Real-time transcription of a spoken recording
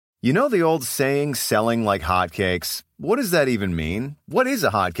You know the old saying, selling like hotcakes? What does that even mean? What is a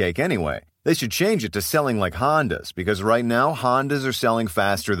hotcake anyway? They should change it to selling like Hondas, because right now Hondas are selling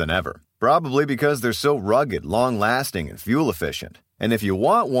faster than ever. Probably because they're so rugged, long-lasting, and fuel-efficient. And if you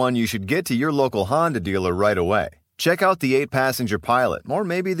want one, you should get to your local Honda dealer right away. Check out the 8-passenger Pilot, or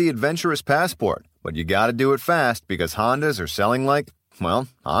maybe the adventurous Passport. But you gotta do it fast, because Hondas are selling like, well,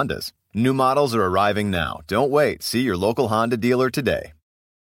 Hondas. New models are arriving now. Don't wait. See your local Honda dealer today.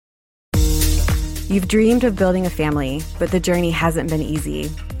 You've dreamed of building a family, but the journey hasn't been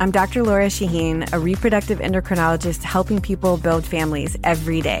easy. I'm Dr. Laura Shaheen, a reproductive endocrinologist helping people build families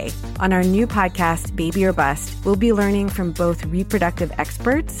every day. On our new podcast, Baby or Bust, we'll be learning from both reproductive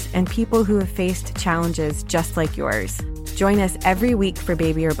experts and people who have faced challenges just like yours. Join us every week for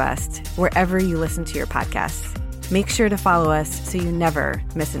Baby or Bust, wherever you listen to your podcasts. Make sure to follow us so you never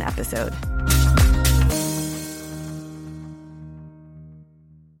miss an episode.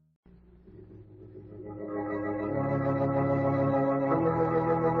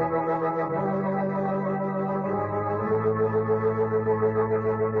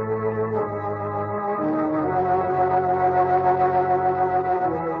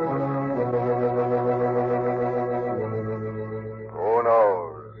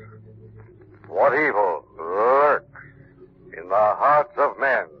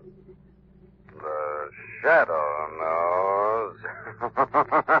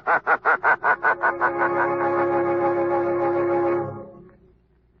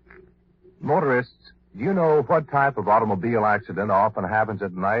 Motorists, do you know what type of automobile accident often happens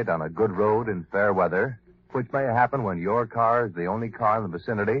at night on a good road in fair weather, which may happen when your car is the only car in the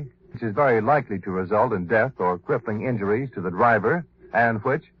vicinity, which is very likely to result in death or crippling injuries to the driver, and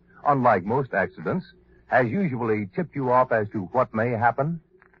which, unlike most accidents, has usually tipped you off as to what may happen?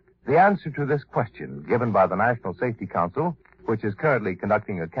 The answer to this question, given by the National Safety Council, which is currently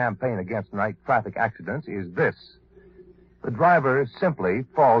conducting a campaign against night traffic accidents, is this. The driver simply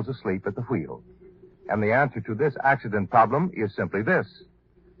falls asleep at the wheel. And the answer to this accident problem is simply this.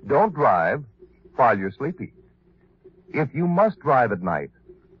 Don't drive while you're sleepy. If you must drive at night,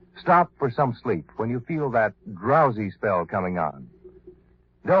 stop for some sleep when you feel that drowsy spell coming on.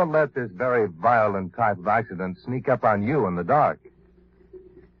 Don't let this very violent type of accident sneak up on you in the dark.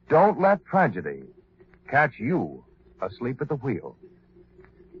 Don't let tragedy catch you asleep at the wheel.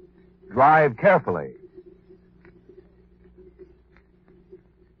 Drive carefully.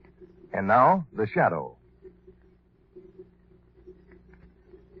 And now, The Shadow.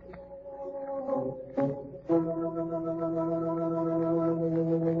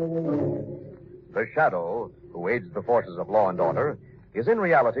 The Shadow, who aids the forces of law and order, is in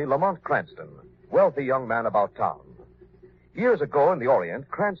reality Lamont Cranston, wealthy young man about town. Years ago in the Orient,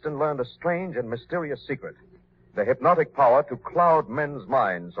 Cranston learned a strange and mysterious secret, the hypnotic power to cloud men's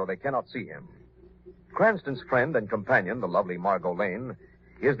minds so they cannot see him. Cranston's friend and companion, the lovely Margot Lane,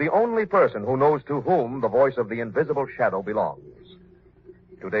 is the only person who knows to whom the voice of the invisible shadow belongs.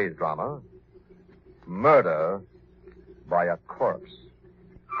 Today's drama, Murder by a Corpse.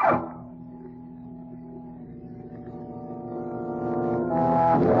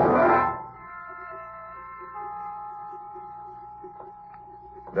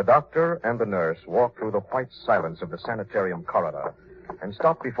 The doctor and the nurse walk through the white silence of the sanitarium corridor and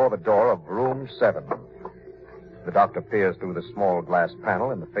stop before the door of room 7. The doctor peers through the small glass panel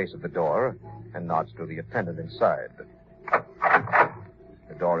in the face of the door and nods to the attendant inside.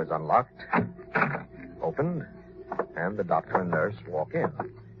 The door is unlocked, opened, and the doctor and nurse walk in.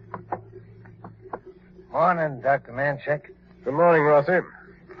 Morning, Dr. Manchek. Good morning, Rossi.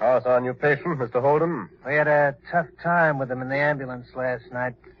 How's our new patient, Mr. Holden? We had a tough time with him in the ambulance last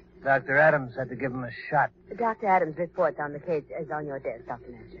night. Dr. Adams had to give him a shot. Dr. Adams' report on the case is on your desk,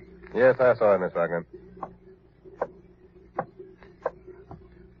 Dr. Manchek. Yes, I saw it, Miss Wagner.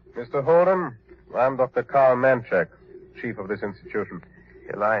 Mr. Holden, I'm Dr. Carl Manchek, chief of this institution.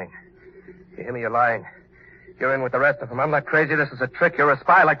 You're lying. You hear me? You're lying. You're in with the rest of them. I'm not crazy. This is a trick. You're a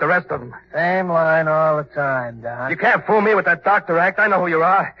spy like the rest of them. Same line all the time, Doc. You can't fool me with that doctor act. I know who you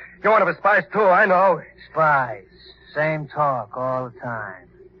are. You're one of his spies, too. I know. Spies. Same talk all the time.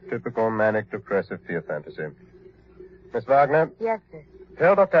 Typical manic-depressive fear fantasy. Miss Wagner? Yes, sir.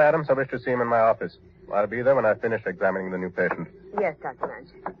 Tell Dr. Adams I wish to see him in my office. I'll be there when I finish examining the new patient. Yes, Dr.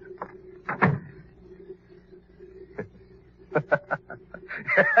 Manchek.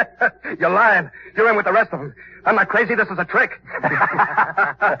 You're lying. You're in with the rest of them. I'm not crazy. This is a trick.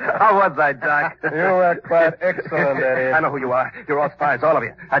 How was I, Doc? You were quite excellent, Eddie. I know who you are. You're all spies, all of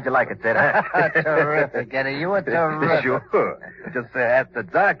you. How'd you like it, Ted? Terrific, Eddie. You were terrific. Sure. Just ask the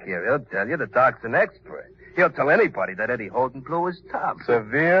doc here. He'll tell you the doc's an expert. He'll tell anybody that Eddie Holden blew his top.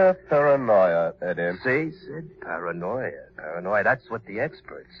 Severe paranoia, Eddie. See, Sid? Paranoia. Paranoia, that's what the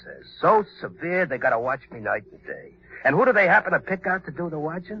expert says. So severe, they gotta watch me night and day. And who do they happen to pick out to do the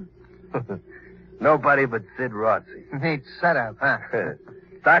watching? Nobody but Sid Rossi. Neat setup, huh?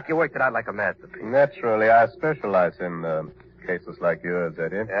 Doc, you worked it out like a masterpiece. Naturally, I specialize in cases like yours,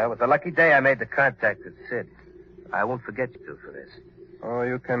 Eddie. Yeah, it was a lucky day I made the contact with Sid. I won't forget you two for this. Oh,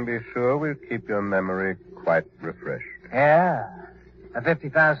 you can be sure we'll keep your memory quite refreshed. Yeah. A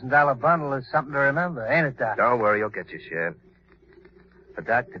 $50,000 bundle is something to remember, ain't it, Doc? Don't worry, you'll get your share. But,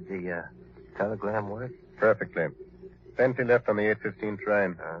 Doc, did the telegram work? Perfectly. Bentley left on the 8:15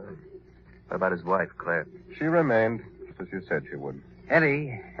 train. What about his wife, Claire? She remained, just as you said she would.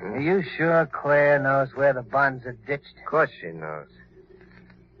 Eddie, are you sure Claire knows where the bonds are ditched? Of course she knows.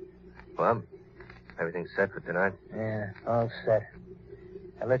 Well, everything's set for tonight? Yeah, all set.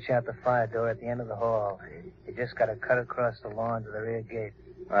 I let you out the fire door at the end of the hall. You just got to cut across the lawn to the rear gate.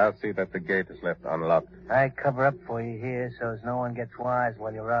 I'll see that the gate is left unlocked. I cover up for you here so as no one gets wise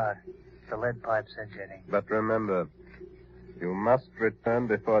while you're out. The lead pipe's Eddie. But remember, you must return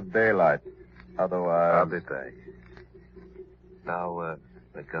before daylight. Otherwise... I'll be back. Now,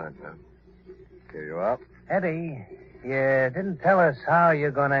 we're gone, huh? Here you are. Eddie, you didn't tell us how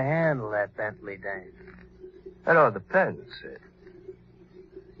you're going to handle that Bentley dame. That all depends, Sid.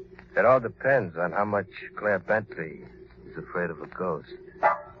 It all depends on how much Claire Bentley is afraid of a ghost.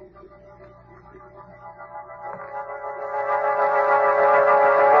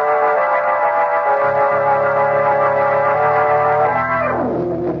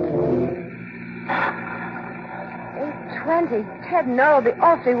 Ted and Nora will be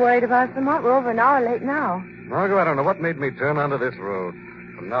awfully worried about us, Lamont. We're over an hour late now. Margot, I don't know what made me turn onto this road.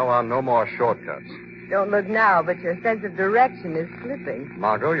 From now on, no more shortcuts. Don't look now, but your sense of direction is slipping.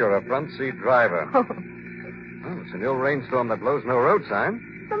 Margot, you're a front seat driver. Oh, Well, it's an ill rainstorm that blows no road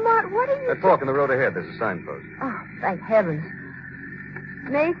sign. Lamont, what are you... That fork in the road ahead, there's a signpost. Oh, thank heavens.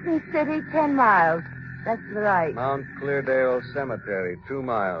 Mason City, 10 miles. That's to the right. Mount Cleardale Cemetery, 2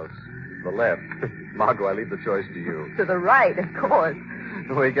 miles. The left. Margot, I leave the choice to you. To the right, of course.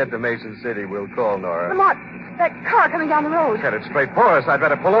 When we get to Mason City, we'll call Nora. Lamont, that car coming down the road. Headed straight for us. I'd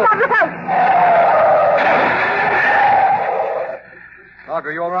better pull over. Stop, look out! Margot,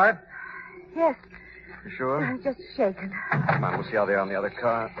 you all right? Yes, You sure? I'm just shaken. Come on, we'll see how they are in the other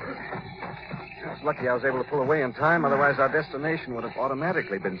car. It's lucky I was able to pull away in time. Otherwise, our destination would have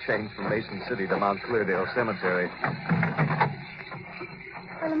automatically been changed from Mason City to Mount Cleardale Cemetery.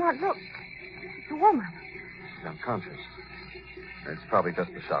 Well, Lamont, look. It's a woman. She's unconscious. It's probably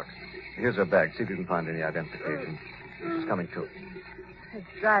just the shock. Here's her bag. See if you can find any identification. She's coming to. His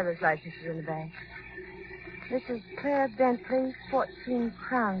driver's license is in the bag. This is Claire Bentley, 14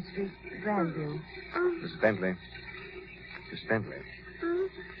 Crown Street, Grandview. Mrs. Bentley. Miss Bentley.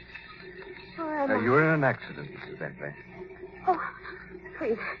 Oh, You were in an accident, Mrs. Bentley. Oh,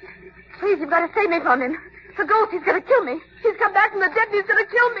 please. Please, you've got to save me from him. The ghost, he's going to kill me. He's come back from the dead and he's going to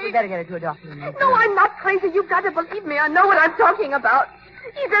kill me. We better get her to a doctor. No, I'm not crazy. You've got to believe me. I know what I'm talking about.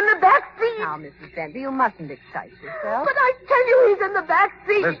 He's in the back seat. Now, Mrs. Bentley, you mustn't excite yourself. But I tell you, he's in the back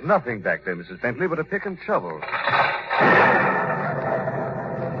seat. There's nothing back there, Mrs. Bentley, but a pick and shovel.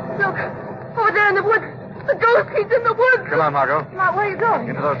 Look, over there in the woods. The ghost, he's in the woods. Come on, Margot. Now, where are you going?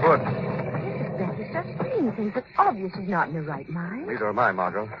 Into those woods. Mrs. Bentley starts seeing things. It's obvious she's not in her right mind. Neither am I,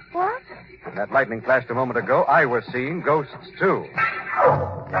 Margot. What? When that lightning flashed a moment ago, I was seeing ghosts, too.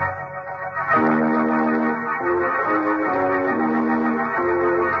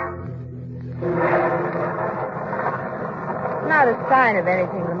 Not a sign of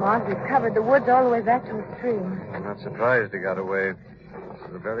anything, Lamont. We've covered the woods all the way back to the stream. I'm not surprised he got away. This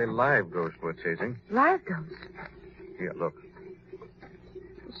is a very live ghost we're chasing. Live ghost. Here, look.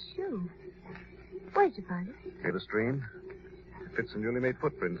 The shoe. Where'd you find it? Near the stream. It fits some newly made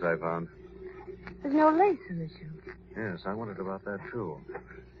footprints I found. There's no lace in the shoe. Yes, I wondered about that, too.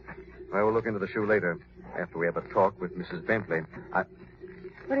 I will look into the shoe later, after we have a talk with Mrs. Bentley.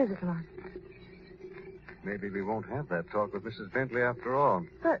 What is it, Lamont? Maybe we won't have that talk with Mrs. Bentley after all.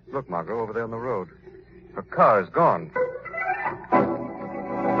 But... Look, Margot, over there on the road. Her car is gone.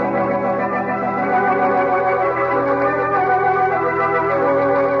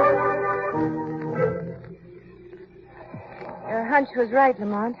 Your hunch was right,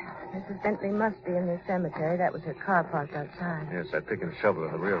 Lamont. Mrs. Bentley must be in the cemetery. That was her car parked outside. Yes, that pick and shovel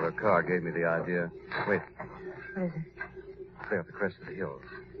in the rear of her car gave me the idea. Wait, What is it? there at the crest of the hills.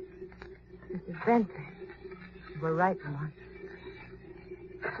 Mrs. Bentley. You were right, Lamont.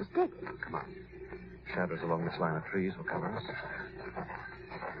 She's dead. Come on. Shadows along this line of trees will cover us.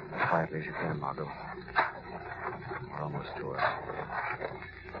 As quietly as you can, Margot. Almost to her.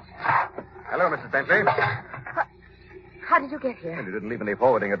 Hello, Mrs. Bentley. How did you get here? And you didn't leave any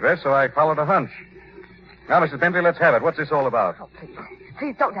forwarding address, so I followed a hunch. Now, Mrs. Bentley, let's have it. What's this all about? Oh, please.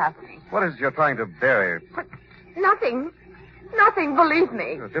 Please don't ask me. What is it you're trying to bury? But nothing. Nothing, believe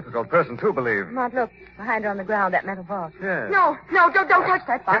me. You're a difficult person to believe. Mart, look. Behind her on the ground, that metal box. Yes. No, don't touch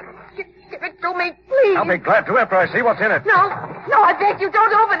that box. Give it to me, please. I'll be glad to after I see what's in it. No, I beg you,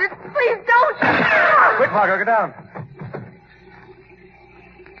 don't open it. Please don't. Quick, Margot, get down.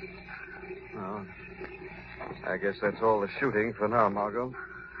 Well, I guess that's all the shooting for now, Margot.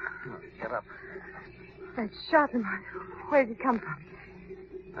 Get up. That shot, Mart. Where did it come from?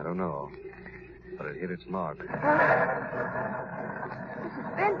 I don't know, but it hit its mark. Mrs.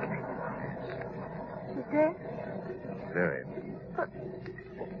 Bentley. She's dead? Very. But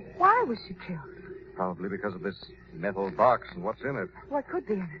why was she killed? Probably because of this metal box and what's in it. What could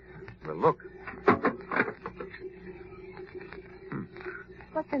be in it? Well, look.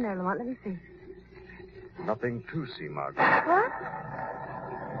 What's in there, Lamont? Let me see. Nothing to see, Margot. What?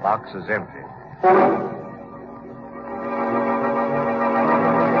 Box is empty.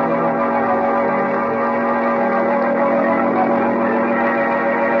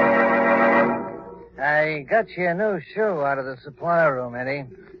 I got you a new shoe out of the supply room, Eddie.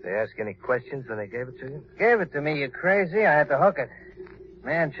 They ask any questions when they gave it to you? Gave it to me, you crazy. I had to hook it.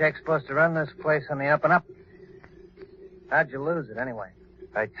 Manchek's supposed to run this place on the up and up. How'd you lose it, anyway?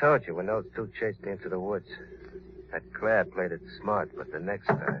 I told you when those two chased me into the woods. That Claire played it smart, but the next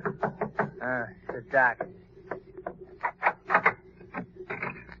time... The doc.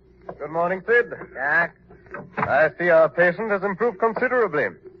 Good morning, Sid. Doc? I see our patient has improved considerably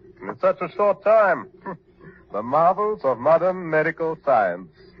in such a short time. The marvels of modern medical science.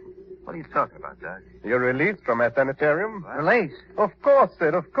 What are you talking about, Doc? You're released from a sanitarium? Release? Of course,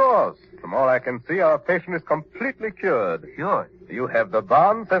 Sid, of course. From all I can see, our patient is completely cured. Cured? You have the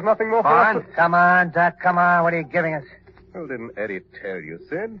bonds. There's nothing more for us Bonds? Come on, Doc, come on. What are you giving us? Well, didn't Eddie tell you,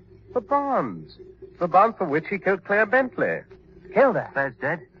 Sid? The bonds. The bonds for which he killed Claire Bentley. Killed her? Claire's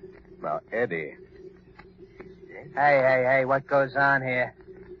dead? Now, Eddie. Hey, what goes on here?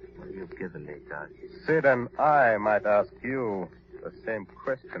 What are you giving me, Doc? Sid and I might ask you the same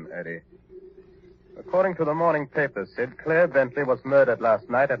question, Eddie. According to the morning papers, Sid, Claire Bentley was murdered last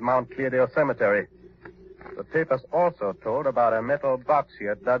night at Mount Cleardale Cemetery. The papers also told about a metal box he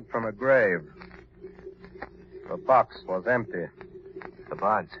had dug from a grave. The box was empty. The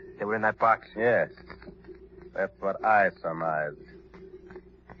bonds. They were in that box? Yes. That's what I surmised.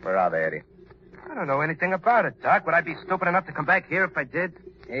 Where are they, Eddie? I don't know anything about it, Doc. Would I be stupid enough to come back here if I did?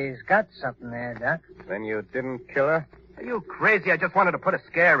 He's got something there, Doc. Then you didn't kill her? Are you crazy? I just wanted to put a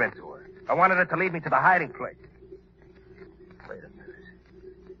scare into her. I wanted her to lead me to the hiding place. Wait a minute.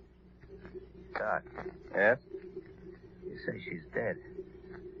 Doc. Yes? You say she's dead.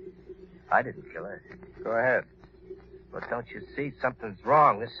 I didn't kill her. Go ahead. But don't you see? Something's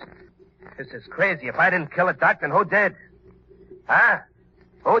wrong. This is crazy. If I didn't kill her, Doc, then who did? Huh?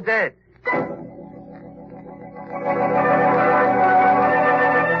 Who did?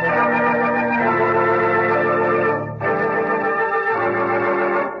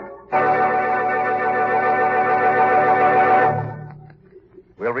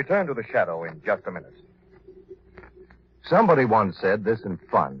 We'll return to the shadow in just a minute. Somebody once said this in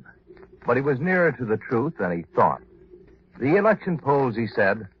fun, but he was nearer to the truth than he thought. The election polls, he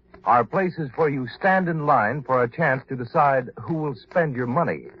said, are places where you stand in line for a chance to decide who will spend your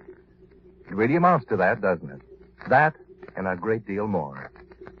money. It really amounts to that, doesn't it? That and a great deal more.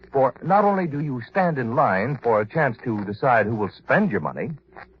 For not only do you stand in line for a chance to decide who will spend your money,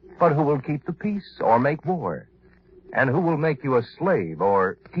 but who will keep the peace or make war, and who will make you a slave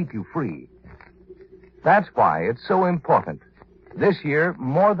or keep you free. That's why it's so important, this year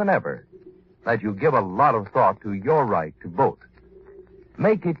more than ever, that you give a lot of thought to your right to vote.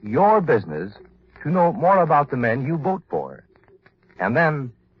 Make it your business to know more about the men you vote for, and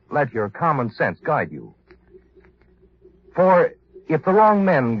then let your common sense guide you. For if the wrong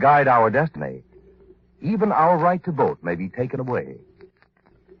men guide our destiny, even our right to vote may be taken away.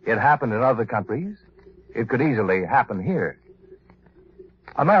 It happened in other countries. It could easily happen here.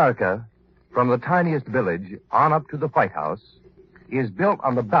 America, from the tiniest village on up to the White House, is built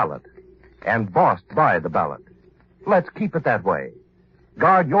on the ballot and bossed by the ballot. Let's keep it that way.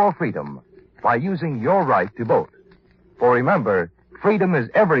 Guard your freedom by using your right to vote. For remember, freedom is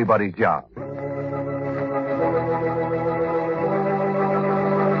everybody's job.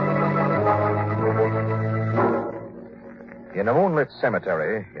 In a moonlit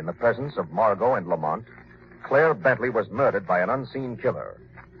cemetery, in the presence of Margot and Lamont, Claire Bentley was murdered by an unseen killer.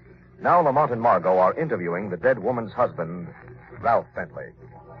 Now Lamont and Margot are interviewing the dead woman's husband, Ralph Bentley.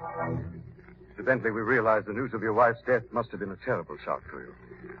 Mr. Bentley, we realize the news of your wife's death must have been a terrible shock to you.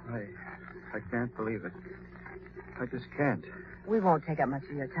 I can't believe it. I just can't. We won't take up much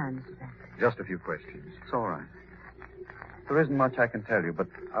of your time, Mr. Bentley. Just a few questions. It's all right. There isn't much I can tell you, but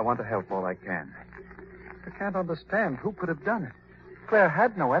I want to help all I can. I can't understand who could have done it. Claire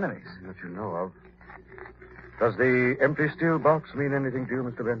had no enemies. That you know of. Does the empty steel box mean anything to you,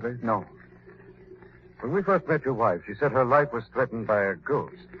 Mr. Bentley? No. When we first met your wife, she said her life was threatened by a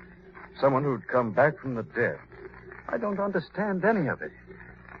ghost. Someone who'd come back from the dead. I don't understand any of it.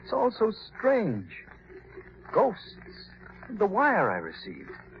 It's all so strange. Ghosts. The wire I received.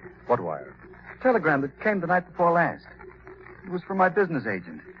 What wire? A telegram that came the night before last. It was from my business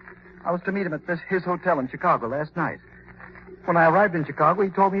agent. I was to meet him at his hotel in Chicago last night. When I arrived in Chicago, he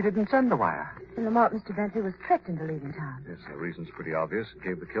told me he didn't send the wire. And Lamont, Mr. Bentley was tricked into leaving town. Yes, the reason's pretty obvious. It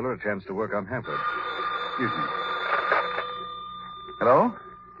gave the killer a chance to work unhampered. Excuse me. Hello?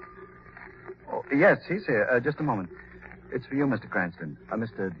 Oh, yes, he's here. Just a moment. It's for you, Mr. Cranston.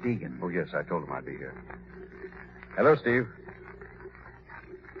 Mr. Deegan. Oh, yes, I told him I'd be here. Hello, Steve.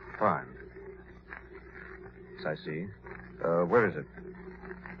 Fine. Yes, I see. Where is it?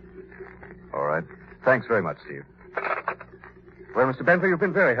 All right. Thanks very much, Steve. Well, Mr. Bentley, you've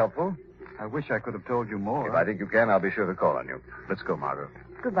been very helpful. I wish I could have told you more. If I think you can, I'll be sure to call on you. Let's go, Margot.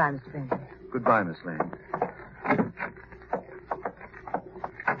 Goodbye, Mr. Bentley. Goodbye, Miss Lane.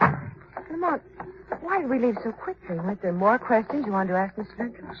 Lamont, why did we leave so quickly? Weren't there more questions you wanted to ask Mr.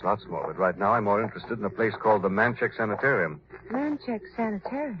 Bentley? There's lots more, but right now I'm more interested in a place called the Manchek Sanitarium. Manchek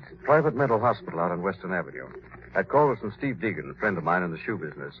Sanitarium? Private mental hospital out on Western Avenue. That call was from Steve Deegan, a friend of mine in the shoe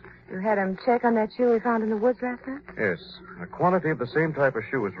business. You had him check on that shoe we found in the woods last night? Yes. A quantity of the same type of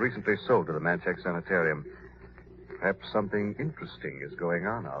shoe was recently sold to the Manchek Sanitarium. Perhaps something interesting is going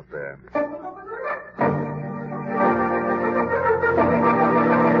on out there.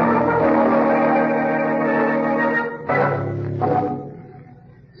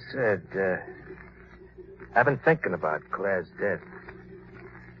 Sid, I've been thinking about Claire's death.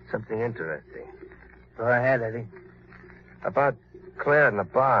 Something interesting. Go ahead, Eddie. About Claire and the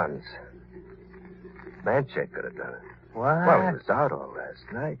Barnes. Manchek could have done it. What? Well, he was out all last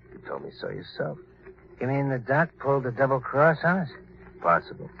night. You told me so yourself. You mean the doc pulled a double cross on us?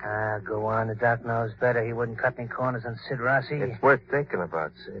 Possible. Go on. The doc knows better. He wouldn't cut any corners on Sid Rossi. It's worth thinking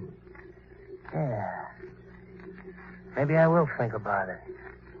about, Sid. Yeah. Maybe I will think about it.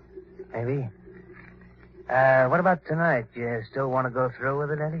 Maybe. What about tonight? You still want to go through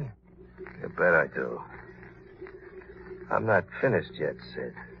with it, Eddie? You bet I do. I'm not finished yet,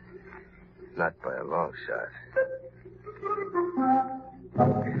 Sid. Not by a long shot.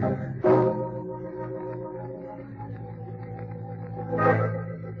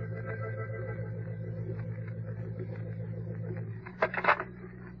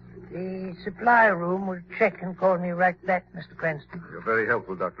 The supply room will check and call me right back, Mr. Cranston. You're very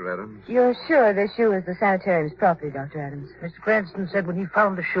helpful, Dr. Adams. You're sure this shoe is the sanitarium's property, Dr. Adams? Mr. Cranston said when he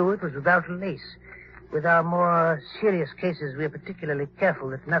found the shoe, it was without a lace. With our more serious cases, we are particularly careful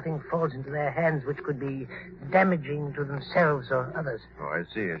that nothing falls into their hands which could be damaging to themselves or others. Oh, I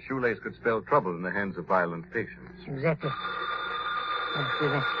see. A shoelace could spell trouble in the hands of violent patients. Exactly. Oh,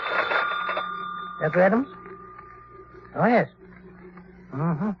 excuse me. Dr. Adams? Oh, yes.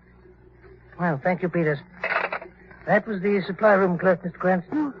 Mm-hmm. Well, thank you, Peters. That was the supply room clerk, Mr.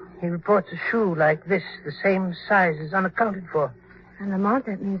 Cranston. He reports a shoe like this, the same size, is unaccounted for. And Lamont,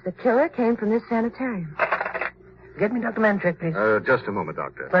 that means the killer came from this sanitarium. Get me Dr. Manchek, please. Just a moment,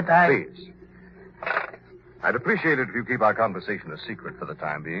 Doctor. But Please. I'd appreciate it if you keep our conversation a secret for the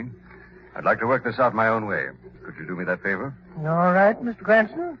time being. I'd like to work this out my own way. Could you do me that favor? All right, Mr.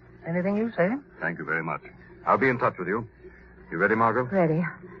 Cranston. Anything you say. Thank you very much. I'll be in touch with you. You ready, Margot? Ready.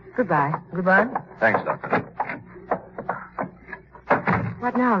 Goodbye. Goodbye. Thanks, Doctor.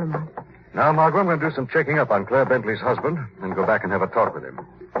 What now, Lamont? Now, Margot, I'm going to do some checking up on Claire Bentley's husband and go back and have a talk with him.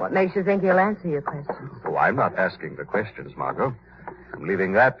 What makes you think he'll answer your questions? Oh, I'm not asking the questions, Margot. I'm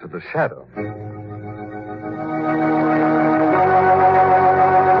leaving that to the shadow.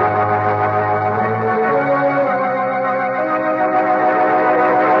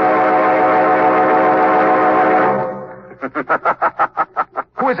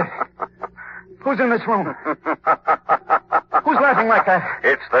 Who is it? Who's in this room? Who's laughing like that?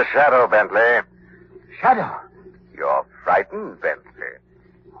 It's the Shadow, Bentley. Shadow. You're frightened, Bentley.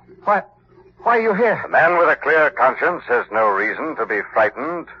 Why are you here? A man with a clear conscience has no reason to be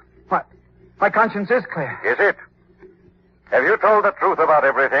frightened. My conscience is clear. Is it? Have you told the truth about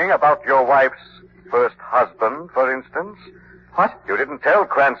everything? About your wife's first husband, for instance? What? You didn't tell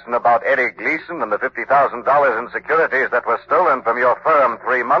Cranston about Eddie Gleason and the $50,000 in securities that were stolen from your firm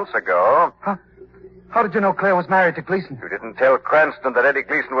 3 months ago. Huh? How did you know Claire was married to Gleason? You didn't tell Cranston that Eddie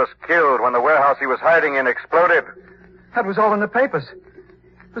Gleason was killed when the warehouse he was hiding in exploded. That was all in the papers.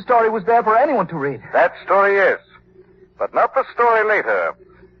 The story was there for anyone to read. That story is. But not the story later.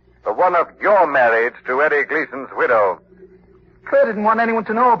 The one of your marriage to Eddie Gleason's widow. Claire didn't want anyone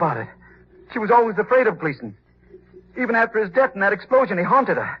to know about it. She was always afraid of Gleason. Even after his death and that explosion, he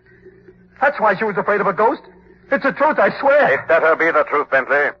haunted her. That's why she was afraid of a ghost. It's the truth, I swear. It better be the truth,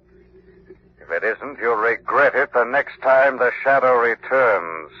 Bentley. If it isn't, you'll regret it the next time the shadow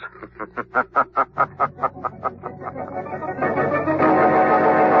returns.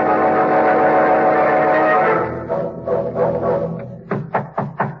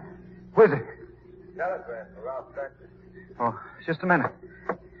 Who is it? Telegram for Ralph Bentley. Oh, just a minute.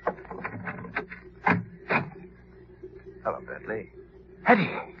 Hello, Bentley.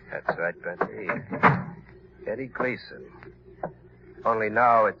 Eddie. That's right, Bentley. Eddie Gleason. Only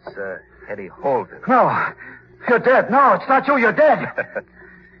now it's, Eddie Holden. No, you're dead. No, it's not you. You're dead.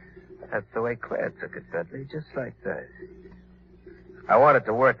 That's the way Claire took it, Bentley, just like that. I wanted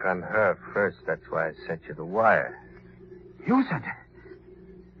to work on her first. That's why I sent you the wire. You sent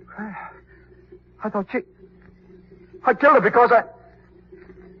it? Claire. I thought I killed her because I...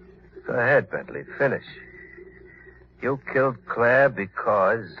 Go ahead, Bentley. Finish. You killed Claire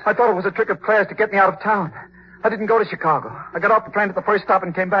because... I thought it was a trick of Claire's to get me out of town. I didn't go to Chicago. I got off the train at the first stop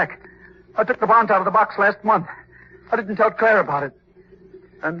and came back. I took the bonds out of the box last month. I didn't tell Claire about it.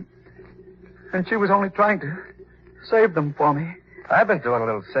 And she was only trying to save them for me. I've been doing a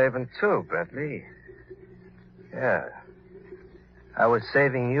little saving, too, Bentley. Yeah. I was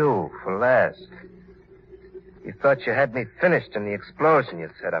saving you for last. You thought you had me finished in the explosion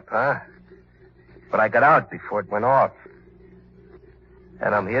you'd set up, huh? But I got out before it went off.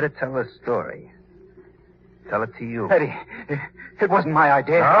 And I'm here to tell the story. Tell it to you. Eddie, it wasn't my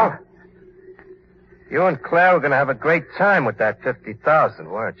idea. No? You and Claire were going to have a great time with that $50,000,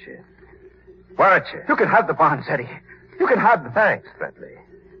 weren't you? Weren't you? You can have the bonds, Eddie. You can have them. Thanks, Bentley.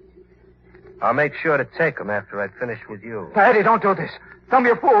 I'll make sure to take them after I finish with you. Now, Eddie, don't do this. Don't be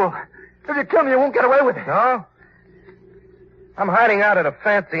a fool. If you kill me, you won't get away with it. No? I'm hiding out at a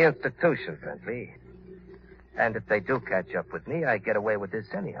fancy institution, Bentley. And if they do catch up with me, I get away with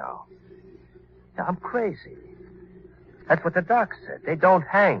this anyhow. Now, I'm crazy. That's what the doc said. They don't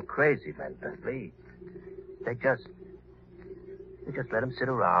hang crazy men, Bentley. They just let them sit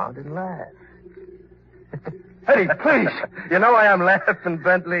around and laugh. Eddie, please. You know why I'm laughing,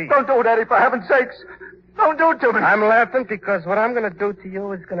 Bentley? Don't do it, Eddie, for heaven's sakes. Don't do it to me. I'm laughing because what I'm going to do to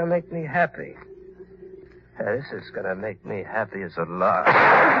you is going to make me happy. This is going to make me happy as a lark.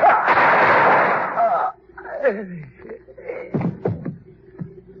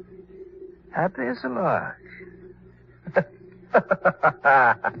 Happy as a lark.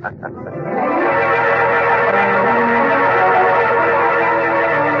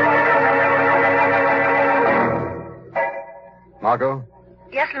 Margot?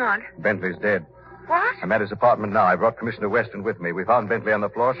 Yes, Lamont. Bentley's dead. What? I'm at his apartment now. I brought Commissioner Weston with me. We found Bentley on the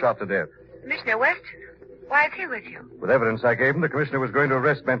floor, shot to death. Commissioner Weston? Why is he with you? With evidence I gave him, the commissioner was going to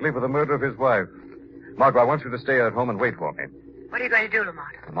arrest Bentley for the murder of his wife. Margot, I want you to stay at home and wait for me. What are you going to do,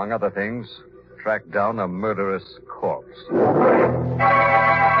 Lamont? Among other things, track down a murderous corpse.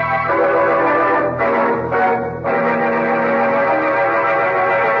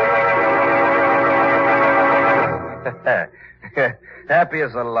 Happy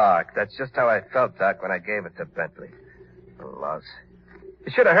as a lark. That's just how I felt, Doc, when I gave it to Bentley. The louse.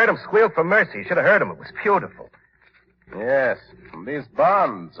 You should have heard him squeal for mercy. You should have heard him. It was beautiful. Yes. These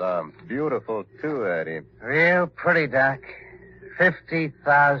bonds are beautiful, too, Eddie. Real pretty, Doc.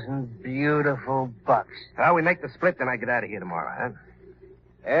 50,000 beautiful bucks. Well, we make the split, then I get out of here tomorrow, huh?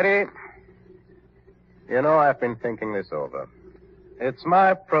 Eddie, you know, I've been thinking this over. It's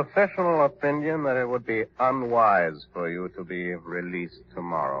my professional opinion that it would be unwise for you to be released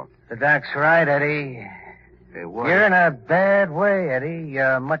tomorrow. The Doc's right, Eddie. You're in a bad way, Eddie.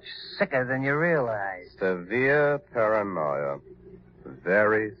 You're much sicker than you realize. Severe paranoia.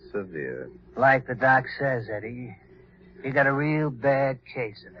 Very severe. Like the Doc says, Eddie. You got a real bad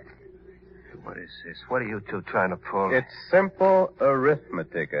case of it. What is this? What are you two trying to pull? It's simple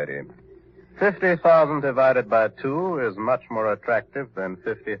arithmetic, Eddie. 50,000 divided by 2 is much more attractive than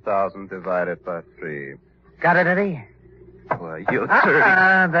 50,000 divided by 3. Got it, Eddie? Well, you dirty...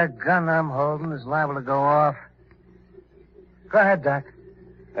 The gun I'm holding is liable to go off. Go ahead, Doc.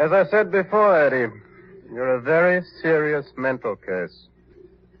 As I said before, Eddie, you're a very serious mental case.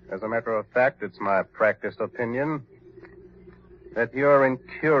 As a matter of fact, it's my practiced opinion that you're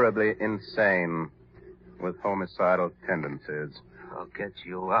incurably insane with homicidal tendencies. I'll get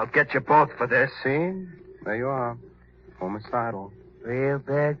you. I'll get you both for this. See? There you are. Homicidal. Real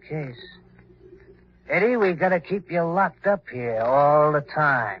bad case. Eddie, we gotta keep you locked up here all the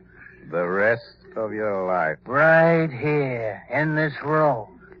time. The rest of your life. Right here, in this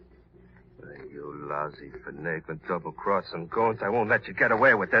room. You lousy, finagling, double-crossing goons. I won't let you get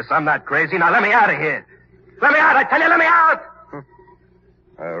away with this. I'm not crazy. Now let me out of here. Let me out, I tell you, let me out!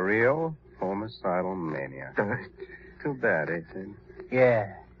 A real homicidal maniac. Too bad, eh, Sid?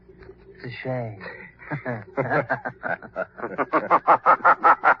 Yeah. It's a shame.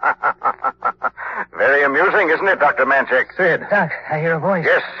 Very amusing, isn't it, Dr. Manchek? Sid. Doc, I hear a voice.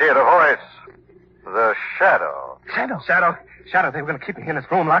 Yes, Sid, a voice. The Shadow. Shadow, they were going to keep me in this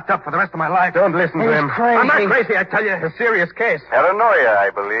room locked up for the rest of my life. Don't listen to him. Crazy. I'm not crazy, I tell you. It's a serious case. Paranoia, I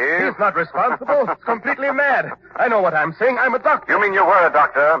believe. He's not responsible. It's completely mad. I know what I'm saying. I'm a doctor. You mean you were a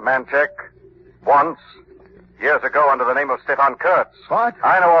doctor, Manchek? Once. Years ago under the name of Stefan Kurtz. What?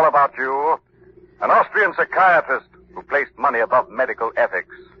 I know all about you. An Austrian psychiatrist who placed money above medical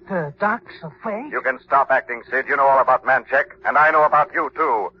ethics. The doc's afraid? You can stop acting, Sid. You know all about Manchek, and I know about you,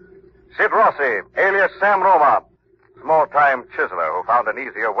 too. Sid Rossi, alias Sam Roma, small-time chiseler who found an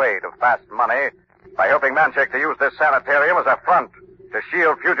easier way to fast money by helping Manchek to use this sanitarium as a front to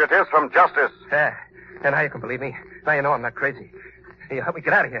shield fugitives from justice. Yeah, and now you can believe me. Now you know I'm not crazy. Hey, help me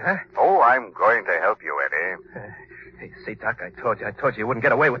get out of here, huh? Oh, I'm going to help you, Eddie. Hey, see, Doc, I told you wouldn't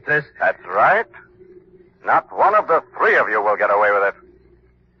get away with this. That's right. Not one of the three of you will get away with it.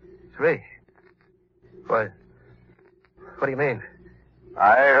 Three? What do you mean?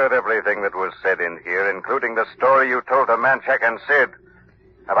 I heard everything that was said in here, including the story you told to Manchek and Sid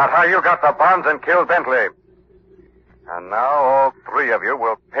about how you got the bonds and killed Bentley. And now all three of you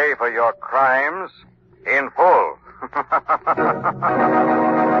will pay for your crimes in full.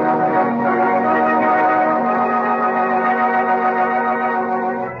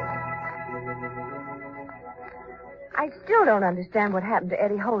 I still don't understand what happened to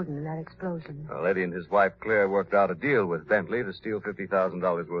Eddie Holden in that explosion. Well, Eddie and his wife, Claire, worked out a deal with Bentley to steal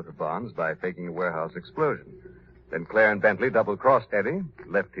 $50,000 worth of bonds by faking a warehouse explosion. Then Claire and Bentley double-crossed Eddie,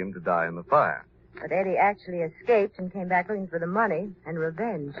 left him to die in the fire. But Eddie actually escaped and came back looking for the money and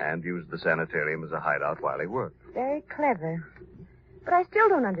revenge. And used the sanitarium as a hideout while he worked. Very clever. But I still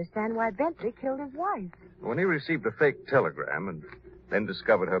don't understand why Bentley killed his wife. When he received a fake telegram and then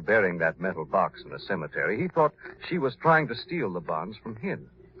discovered her burying that metal box in a cemetery, he thought she was trying to steal the bonds from him.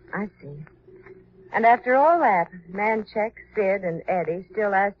 I see. And after all that, Manchek, Sid, and Eddie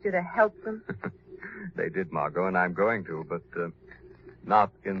still asked you to help them? They did, Margot, and I'm going to, but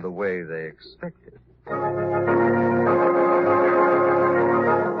not in the way they expected.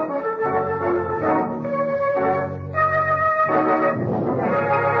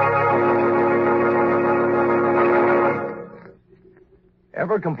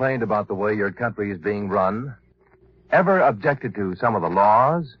 Ever complained about the way your country is being run? Ever objected to some of the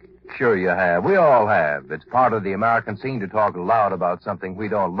laws? Sure you have. We all have. It's part of the American scene to talk loud about something we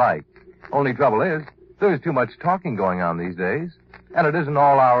don't like. Only trouble is, there's too much talking going on these days. And it isn't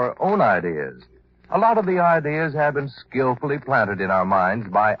all our own ideas. A lot of the ideas have been skillfully planted in our minds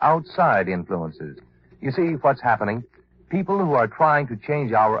by outside influences. You see, what's happening? People who are trying to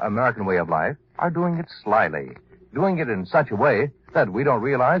change our American way of life are doing it slyly, doing it in such a way that we don't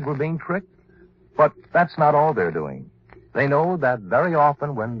realize we're being tricked. But that's not all they're doing. They know that very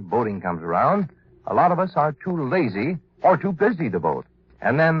often when voting comes around, a lot of us are too lazy or too busy to vote.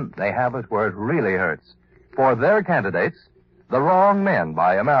 And then they have us where it really hurts. For their candidates, the wrong men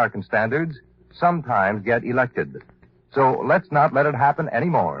by American standards sometimes get elected. So let's not let it happen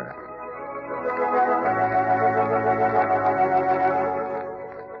anymore.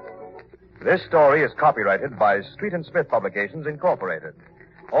 This story is copyrighted by Street and Smith Publications, Incorporated.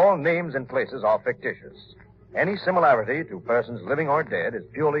 All names and places are fictitious. Any similarity to persons living or dead is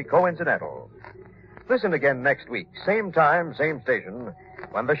purely coincidental. Listen again next week, same time, same station,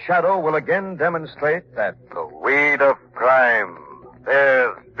 when the Shadow will again demonstrate that the weed of crime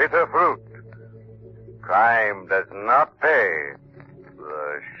bears bitter fruit. Crime does not pay.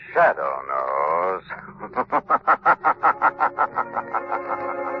 The Shadow knows.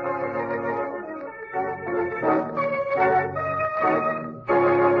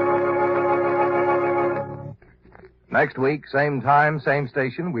 Next week, same time, same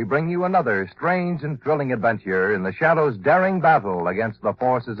station, we bring you another strange and thrilling adventure in the Shadow's daring battle against the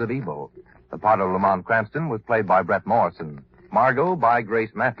forces of evil. The part of Lamont Cranston was played by Brett Morrison. Margot by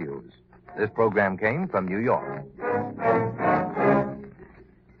Grace Matthews. This program came from New York.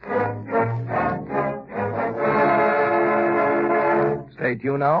 Stay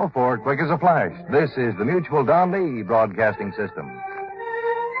tuned now for Quick as a Flash. This is the Mutual Don Lee Broadcasting System.